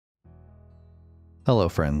Hello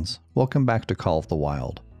friends, welcome back to Call of the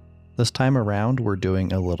Wild. This time around we're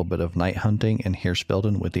doing a little bit of night hunting in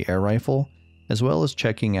Hirschfelden with the air rifle, as well as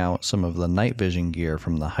checking out some of the night vision gear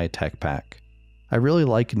from the high-tech pack. I really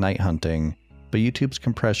like night hunting, but YouTube's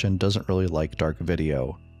compression doesn't really like dark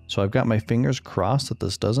video, so I've got my fingers crossed that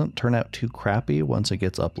this doesn't turn out too crappy once it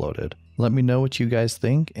gets uploaded. Let me know what you guys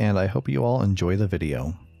think, and I hope you all enjoy the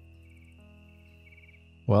video.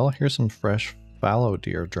 Well, here's some fresh fallow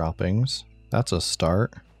deer droppings. That's a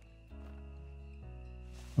start.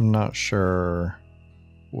 I'm not sure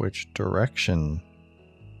which direction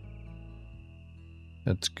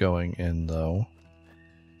it's going in though.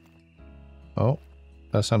 Oh,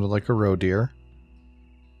 that sounded like a roe deer.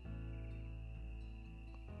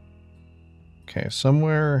 Okay,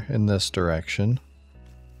 somewhere in this direction.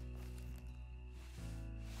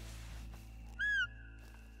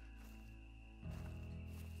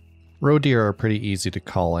 Roe deer are pretty easy to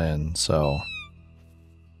call in, so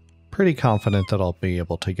pretty confident that I'll be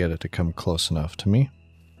able to get it to come close enough to me.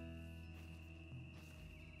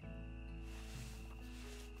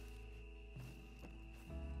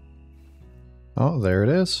 Oh, there it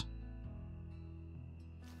is.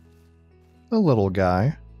 A little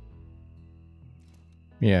guy.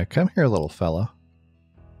 Yeah, come here, little fella.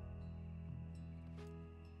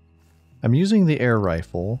 I'm using the air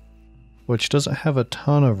rifle, which doesn't have a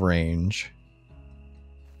ton of range,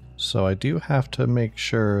 so I do have to make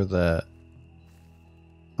sure that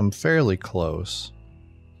I'm fairly close.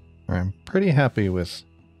 I'm pretty happy with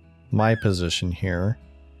my position here.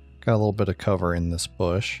 Got a little bit of cover in this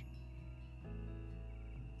bush.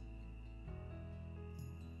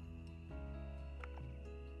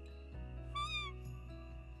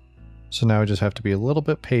 So now I just have to be a little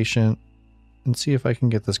bit patient and see if I can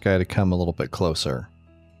get this guy to come a little bit closer.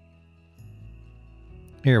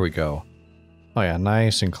 Here we go. Oh yeah,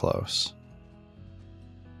 nice and close.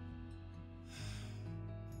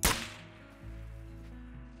 Let's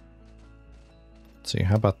see,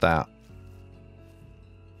 how about that?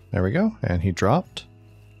 There we go, and he dropped.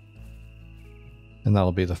 And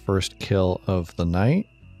that'll be the first kill of the night.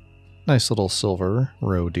 Nice little silver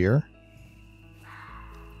roe deer.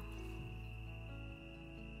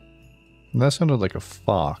 And that sounded like a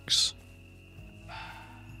fox.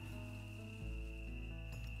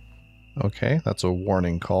 Okay, that's a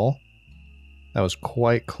warning call. That was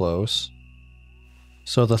quite close.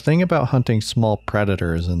 So the thing about hunting small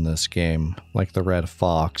predators in this game, like the red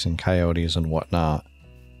fox and coyotes and whatnot,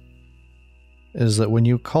 is that when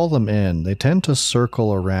you call them in, they tend to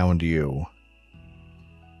circle around you.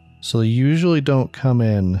 So they usually don't come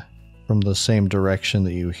in from the same direction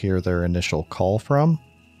that you hear their initial call from.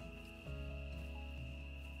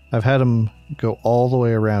 I've had them go all the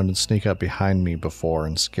way around and sneak up behind me before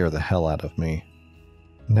and scare the hell out of me.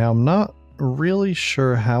 Now, I'm not really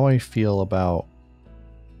sure how I feel about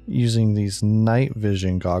using these night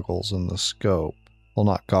vision goggles in the scope. Well,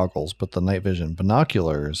 not goggles, but the night vision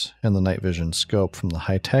binoculars and the night vision scope from the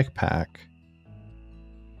high-tech pack.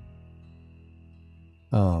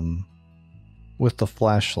 With the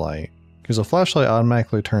flashlight. Because the flashlight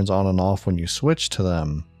automatically turns on and off when you switch to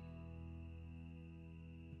them.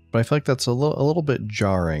 But I feel like that's a little bit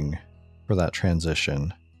jarring for that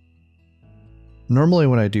transition. Normally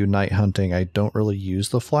when I do night hunting, I don't really use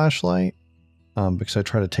the flashlight because I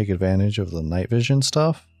try to take advantage of the night vision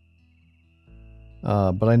stuff.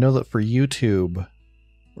 But I know that for YouTube,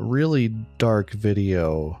 really dark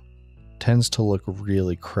video tends to look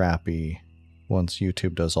really crappy once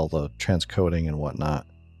YouTube does all the transcoding and whatnot.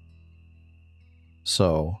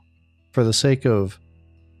 So, for the sake of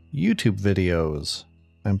YouTube videos,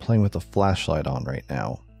 I'm playing with the flashlight on right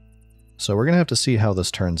now. So we're going to have to see how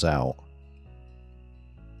this turns out.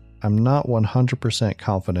 I'm not 100%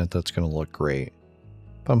 confident that's going to look great,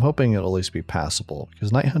 but I'm hoping it'll at least be passable,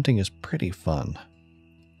 because night hunting is pretty fun.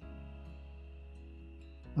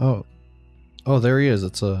 Oh, there he is.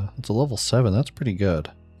 It's a level 7. That's pretty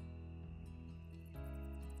good.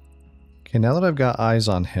 Okay, now that I've got eyes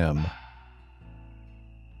on him.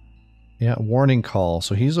 Yeah, warning call.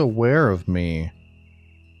 So he's aware of me.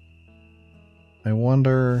 I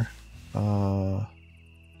wonder, the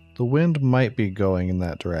wind might be going in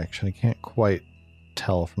that direction. I can't quite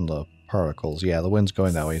tell from the particles. Yeah, the wind's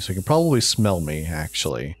going that way, so he can probably smell me,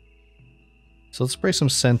 actually. So let's spray some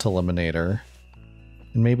scent eliminator,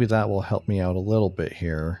 and maybe that will help me out a little bit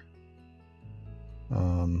here.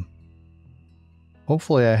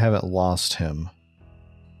 Hopefully I haven't lost him.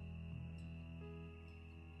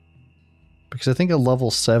 Because I think a level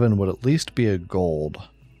 7 would at least be a gold.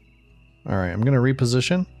 Alright, I'm going to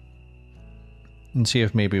reposition and see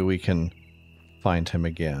if maybe we can find him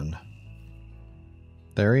again.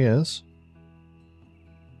 There he is.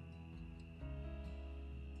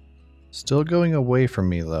 Still going away from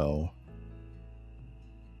me, though.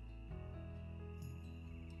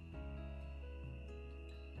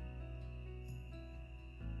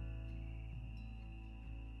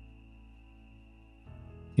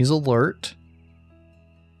 He's alert.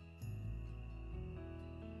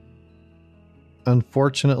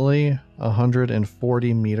 Unfortunately,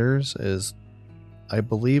 140 meters is, I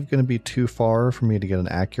believe, going to be too far for me to get an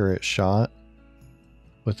accurate shot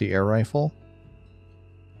with the air rifle.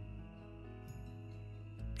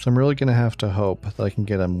 So I'm really going to have to hope that I can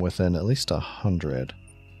get him within at least 100.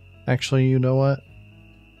 Actually, you know what?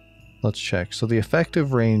 Let's check. So the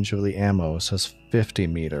effective range of the ammo says 50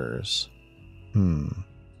 meters.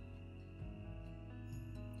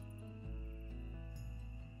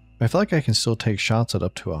 I feel like I can still take shots at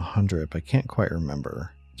up to 100, but I can't quite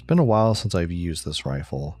remember. It's been a while since I've used this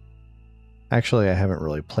rifle. Actually, I haven't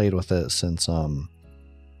really played with it since I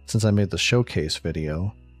made the showcase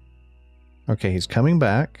video. Okay, he's coming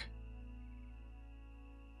back.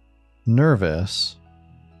 Nervous.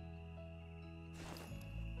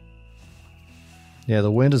 Yeah,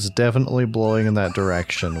 the wind is definitely blowing in that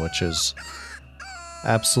direction, which is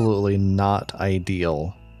absolutely not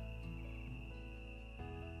ideal.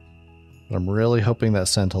 But I'm really hoping that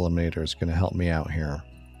scent eliminator is going to help me out here,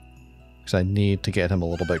 because I need to get him a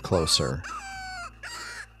little bit closer.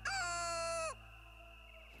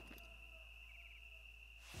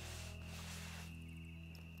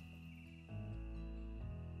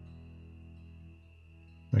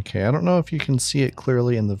 Okay, I don't know if you can see it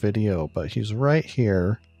clearly in the video, but he's right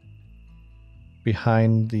here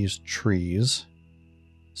behind these trees.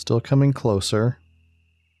 Still coming closer.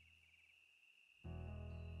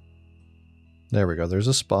 There we go, there's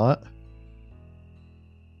a spot.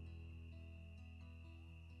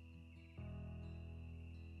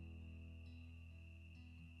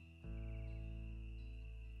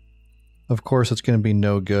 Of course, it's going to be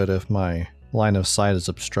no good if my line of sight is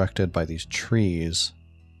obstructed by these trees.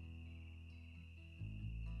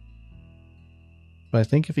 But I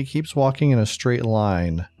think if he keeps walking in a straight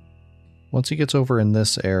line, once he gets over in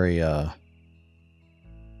this area,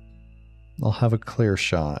 I'll have a clear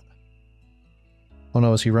shot. Oh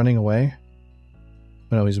no, is he running away?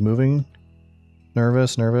 Oh no, he's moving.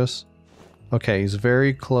 Nervous, nervous. Okay, he's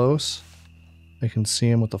very close. I can see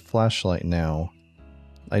him with the flashlight now.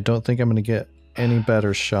 I don't think I'm going to get any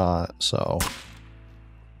better shot, so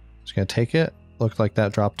just going to take it. Looked like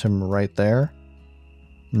that dropped him right there.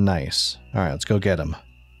 Nice. Alright, let's go get him.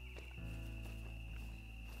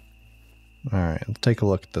 Alright, let's take a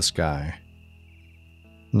look at this guy.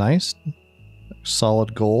 Nice.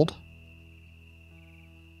 Solid gold.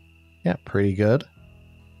 Yeah, pretty good.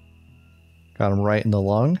 Got him right in the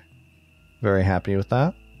lung. Very happy with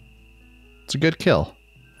that. It's a good kill.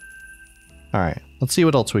 Alright, let's see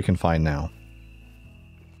what else we can find now.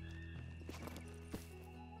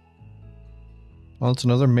 Well, it's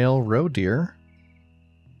another male roe deer.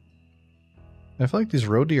 I feel like these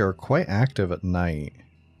roe deer are quite active at night,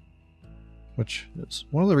 which is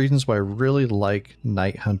one of the reasons why I really like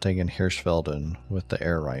night hunting in Hirschfelden with the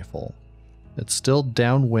air rifle. It's still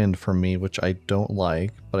downwind for me, which I don't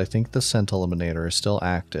like, but I think the scent eliminator is still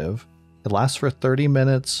active. It lasts for 30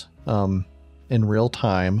 minutes in real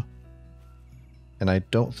time, and I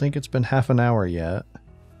don't think it's been half an hour yet,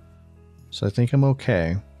 so I think I'm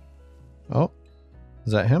okay. Oh,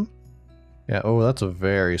 is that him? Yeah, oh, that's a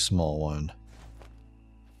very small one.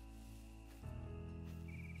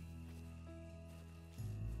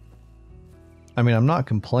 I mean, I'm not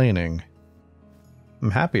complaining.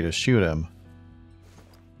 I'm happy to shoot him.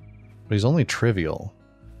 But he's only trivial.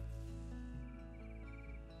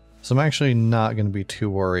 So I'm actually not going to be too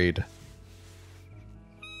worried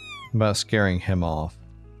about scaring him off.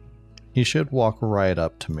 He should walk right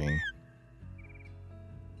up to me.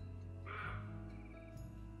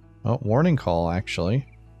 Oh, warning call, actually.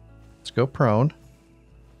 Let's go prone.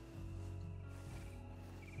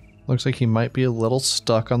 Looks like he might be a little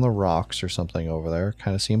stuck on the rocks or something over there.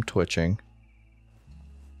 Kind of see him twitching.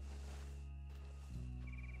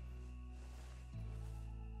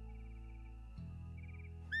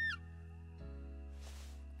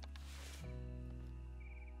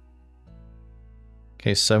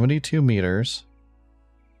 Okay, 72 meters.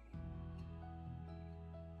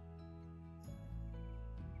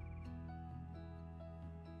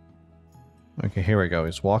 Okay, here we go.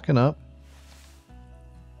 He's walking up.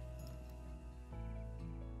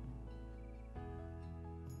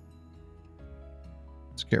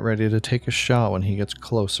 Let's get ready to take a shot when he gets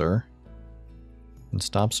closer and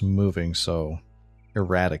stops moving so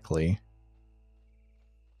erratically.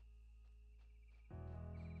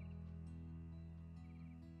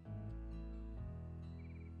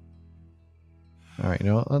 Alright, you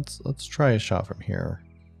know what? Let's try a shot from here.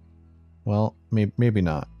 Well, maybe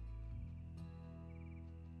not.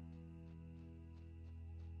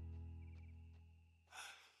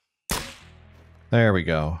 There we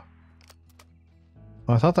go.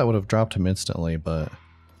 Well, I thought that would have dropped him instantly, but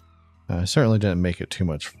I certainly didn't make it too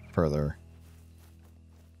much further.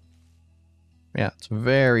 Yeah, it's a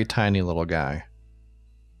very tiny little guy.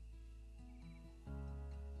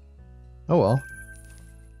 Oh well.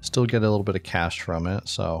 Still get a little bit of cash from it,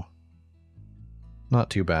 so not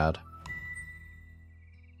too bad.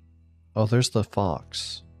 Oh, there's the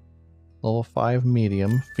fox. Level 5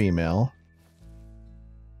 medium, female.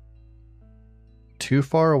 Too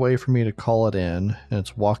far away for me to call it in, and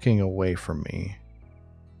it's walking away from me.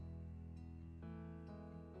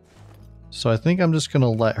 So I think I'm just going to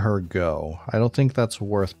let her go. I don't think that's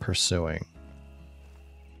worth pursuing.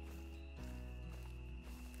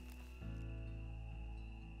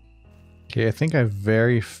 Okay, I think I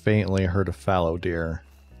very faintly heard a fallow deer.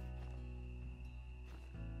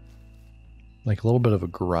 Like a little bit of a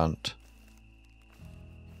grunt.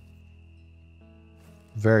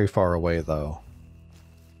 Very far away though.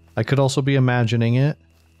 I could also be imagining it.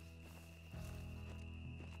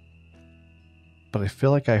 But I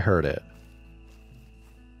feel like I heard it.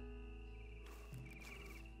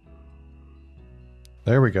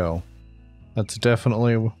 There we go. That's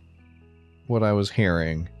definitely what I was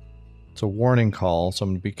hearing. It's a warning call, so I'm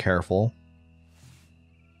going to be careful.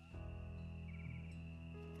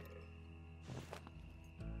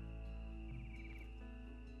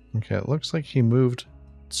 Okay, it looks like he moved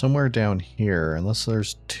somewhere down here, unless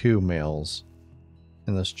there's 2 males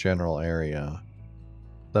in this general area.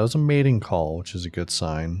 That was a mating call, which is a good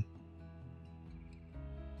sign.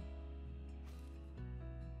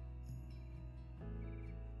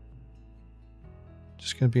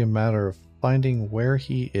 Just going to be a matter of finding where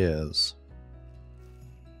he is.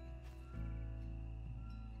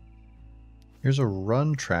 Here's a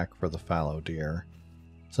run track for the fallow deer.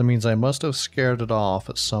 So that means I must have scared it off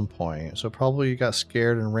at some point. So probably got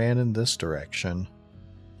scared and ran in this direction.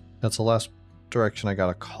 That's the last direction I got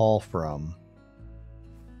a call from.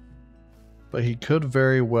 But he could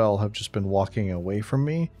very well have just been walking away from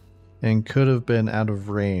me and could have been out of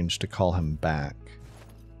range to call him back.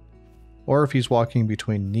 Or if he's walking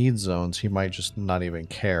between need zones, he might just not even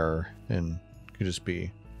care and could just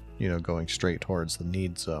be, you know, going straight towards the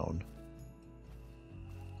need zone.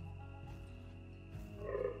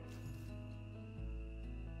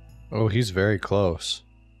 Oh, he's very close.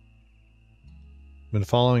 Been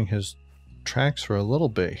following his tracks for a little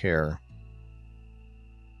bit here.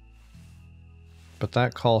 But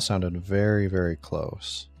that call sounded very, very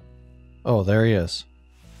close. Oh, there he is.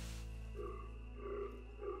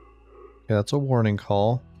 Yeah, that's a warning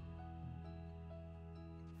call.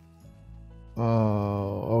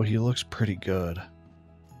 Oh, he looks pretty good.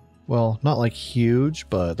 Well, not like huge,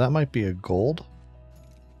 but that might be a gold.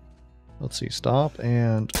 Let's see, stop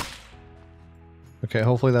and... Okay,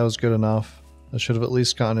 hopefully that was good enough. That should have at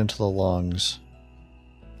least gotten into the lungs.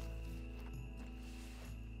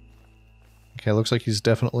 Okay, looks like he's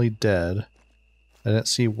definitely dead. I didn't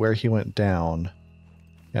see where he went down.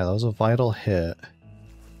 Yeah, that was a vital hit.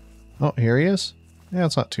 Oh, here he is? Yeah,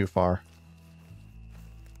 it's not too far.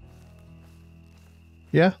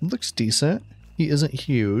 Yeah, looks decent. He isn't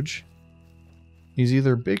huge. He's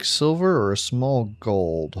either big silver or a small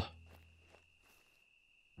gold.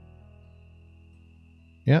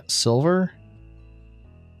 Yeah, silver.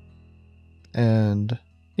 And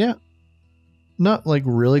yeah, not like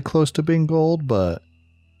really close to being gold, but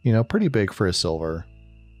you know, pretty big for a silver.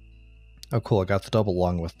 Oh cool, I got the double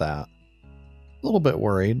lung with that. A little bit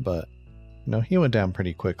worried, but you know, he went down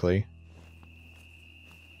pretty quickly.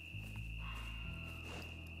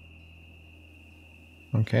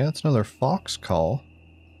 Okay, that's another fox call.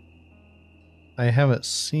 I haven't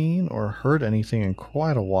seen or heard anything in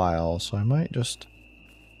quite a while, so I might just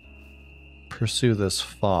pursue this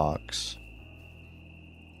fox.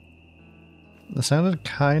 It sounded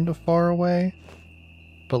kind of far away,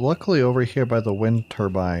 but luckily over here by the wind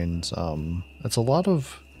turbines, it's a lot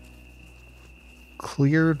of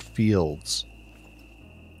cleared fields.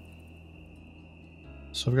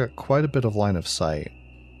 So I've got quite a bit of line of sight.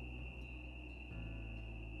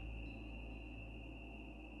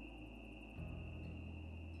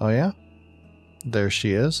 Oh yeah? There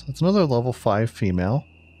she is. That's another level 5 female.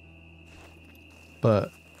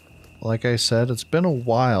 But, like I said, it's been a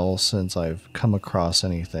while since I've come across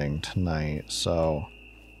anything tonight, so...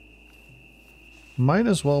 might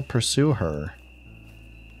as well pursue her.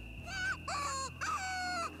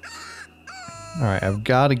 Alright, I've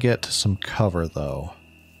got to get to some cover, though.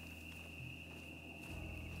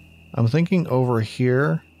 I'm thinking over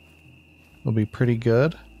here will be pretty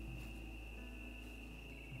good.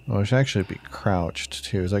 Oh, it should actually be crouched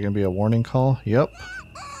too. Is that going to be a warning call? Yep.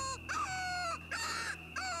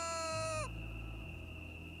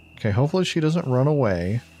 Okay, hopefully she doesn't run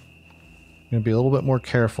away. I'm going to be a little bit more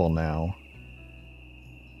careful now.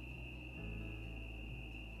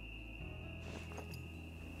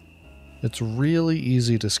 It's really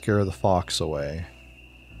easy to scare the fox away.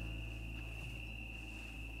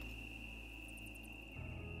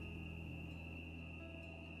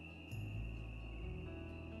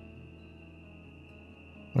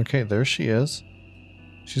 Okay, there she is.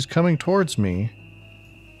 She's coming towards me.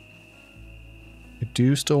 I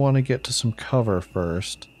do still want to get to some cover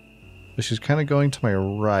first. But she's kind of going to my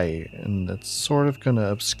right, and that's sort of going to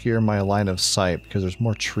obscure my line of sight because there's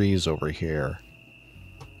more trees over here.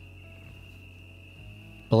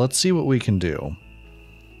 But let's see what we can do.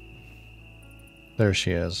 There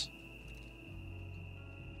she is.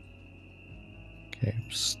 Okay,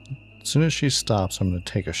 as soon as she stops, I'm going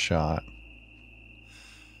to take a shot.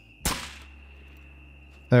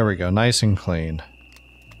 There we go, nice and clean.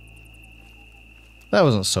 That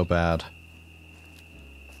wasn't so bad.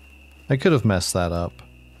 I could have messed that up.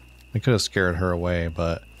 I could have scared her away,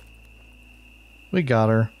 but we got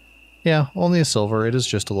her. Yeah, only a silver. It is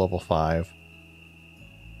just a level 5.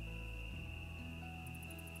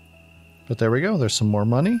 But there we go. There's some more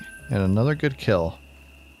money and another good kill.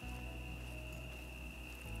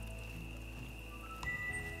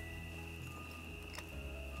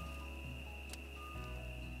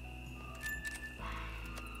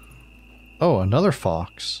 Oh, another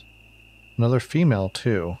fox. Another female,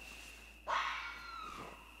 too.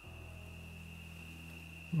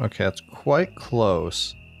 Okay, that's quite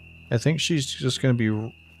close. I think she's just going to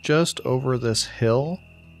be just over this hill.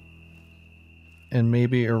 And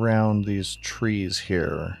maybe around these trees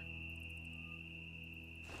here.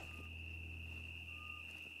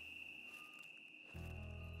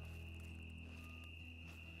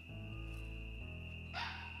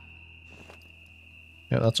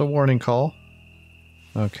 Yeah, that's a warning call.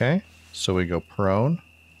 Okay, so we go prone.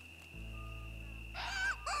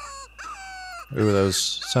 Ooh,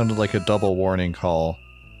 those sounded like a double warning call.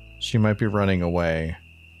 She might be running away.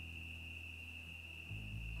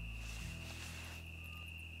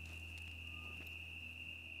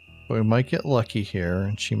 But we might get lucky here,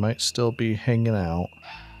 and she might still be hanging out.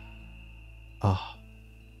 Oh.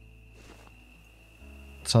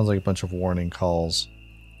 Sounds like a bunch of warning calls.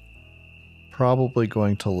 Probably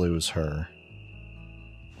going to lose her.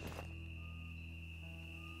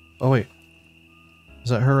 Oh wait.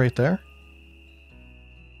 Is that her right there?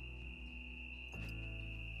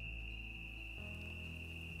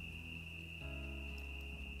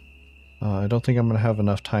 I don't think I'm going to have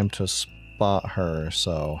enough time to spot her,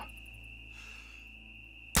 so...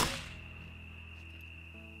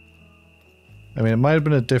 I mean, it might have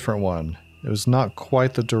been a different one. It was not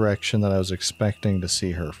quite the direction that I was expecting to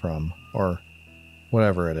see her from, or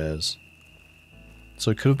whatever it is.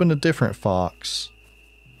 So it could have been a different fox,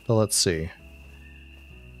 but let's see.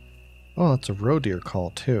 Oh, that's a roe deer call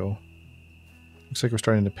too. Looks like we're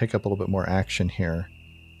starting to pick up a little bit more action here.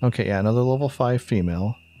 Okay, yeah, another level 5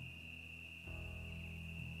 female.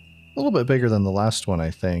 A little bit bigger than the last one,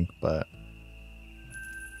 I think, but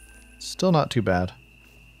still not too bad.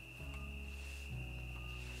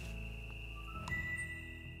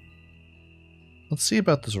 Let's see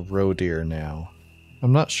about this roe deer now.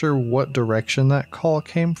 I'm not sure what direction that call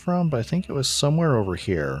came from, but I think it was somewhere over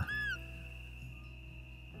here.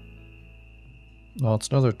 Oh, it's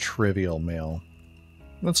another trivial male.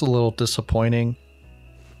 That's a little disappointing.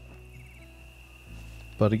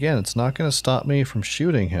 But again, it's not going to stop me from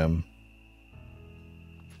shooting him.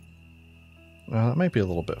 Well, that might be a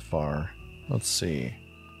little bit far. Let's see.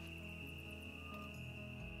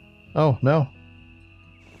 Oh, no.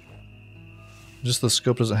 Just the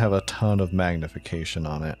scope doesn't have a ton of magnification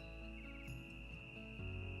on it.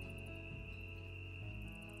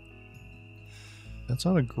 That's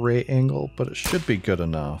not a great angle, but it should be good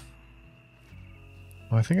enough.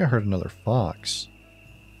 Oh, I think I heard another fox.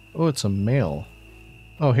 Oh, it's a male.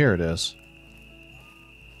 Oh, here it is.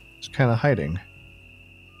 It's kind of hiding.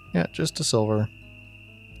 Yeah, just a silver.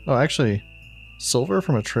 Oh, actually, silver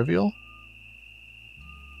from a trivial?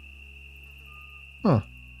 Huh.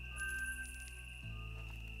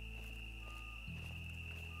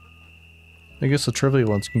 I guess the trivial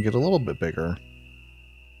ones can get a little bit bigger.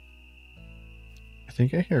 I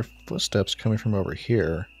think I hear footsteps coming from over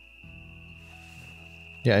here.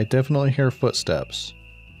 Yeah, I definitely hear footsteps.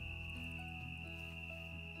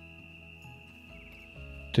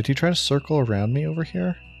 Did he try to circle around me over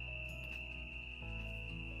here?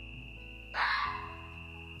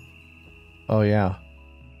 Oh, yeah.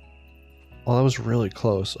 Oh, that was really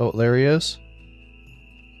close. Oh, there he is.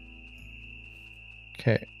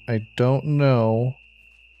 Okay, I don't know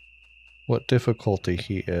what difficulty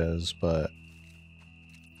he is, but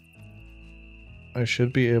I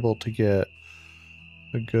should be able to get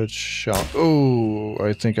a good shot. Oh,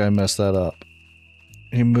 I think I messed that up.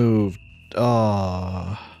 He moved.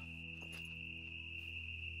 Ah.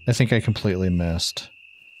 I think I completely missed.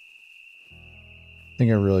 I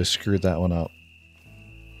think I really screwed that one up.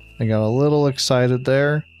 I got a little excited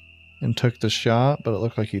there and took the shot, but it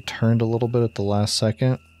looked like he turned a little bit at the last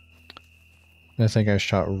second. And I think I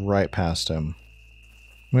shot right past him.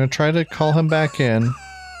 I'm going to try to call him back in.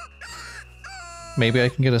 Maybe I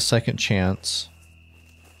can get a second chance.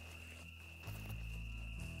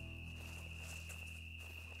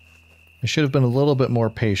 I should have been a little bit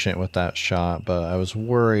more patient with that shot, but I was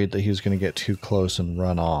worried that he was going to get too close and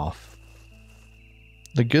run off.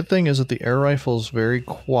 The good thing is that the air rifle is very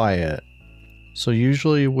quiet, so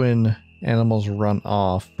usually when animals run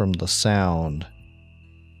off from the sound,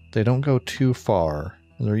 they don't go too far,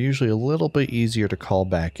 and they're usually a little bit easier to call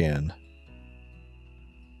back in.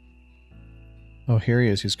 Oh, here he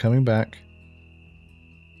is. He's coming back.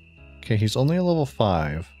 Okay, he's only a level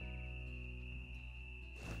 5.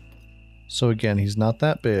 So again, he's not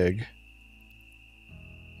that big.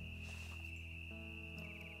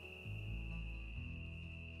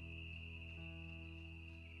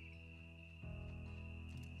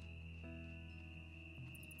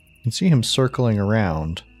 You can see him circling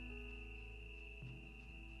around.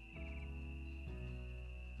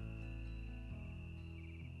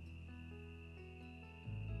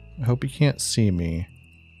 I hope he can't see me.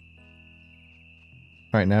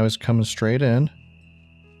 Alright, now he's coming straight in.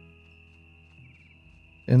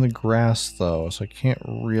 In the grass though, so I can't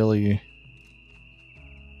really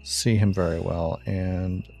see him very well.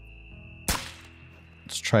 And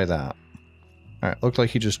let's try that. Alright, looked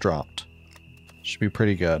like he just dropped. Should be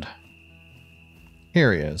pretty good.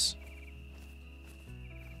 Here he is.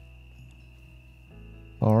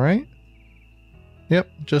 Alright. Yep,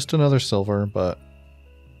 just another silver, but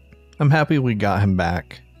I'm happy we got him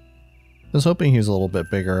back. I was hoping he was a little bit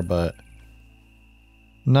bigger, but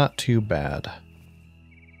not too bad.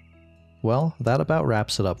 Well, that about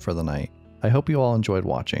wraps it up for the night. I hope you all enjoyed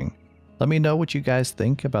watching. Let me know what you guys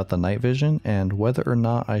think about the night vision and whether or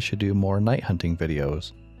not I should do more night hunting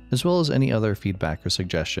videos, as well as any other feedback or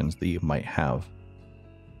suggestions that you might have.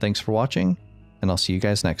 Thanks for watching, and I'll see you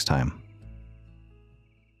guys next time.